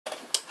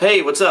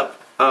Hey, what's up?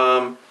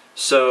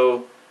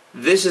 So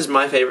this is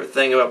my favorite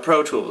thing about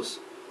Pro Tools,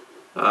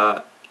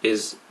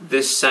 is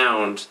this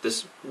sound,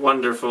 this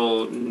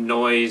wonderful,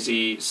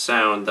 noisy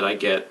sound that I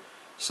get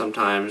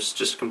sometimes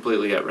just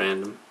completely at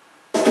random.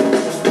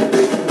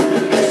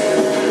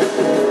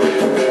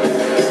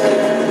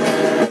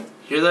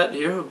 Hear that?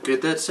 Hear how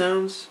good that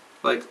sounds?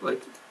 Like.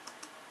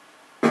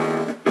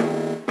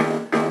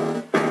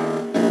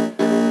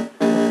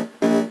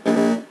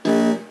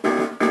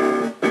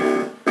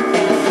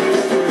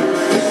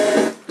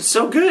 It's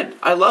so good.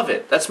 I love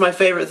it. That's my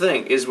favorite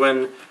thing, is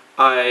when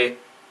I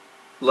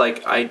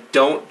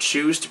don't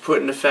choose to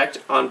put an effect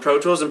on Pro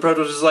Tools, and Pro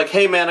Tools is like,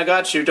 hey man, I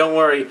got you, don't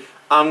worry,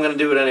 I'm gonna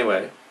do it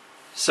anyway.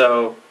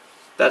 So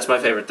that's my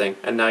favorite thing,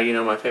 and now you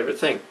know my favorite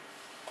thing.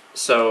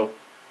 So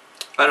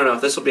I don't know,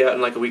 this will be out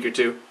in like a week or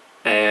two,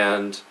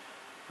 and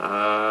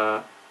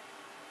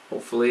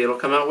hopefully it'll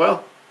come out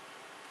well.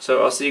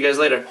 So I'll see you guys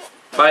later.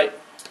 Bye.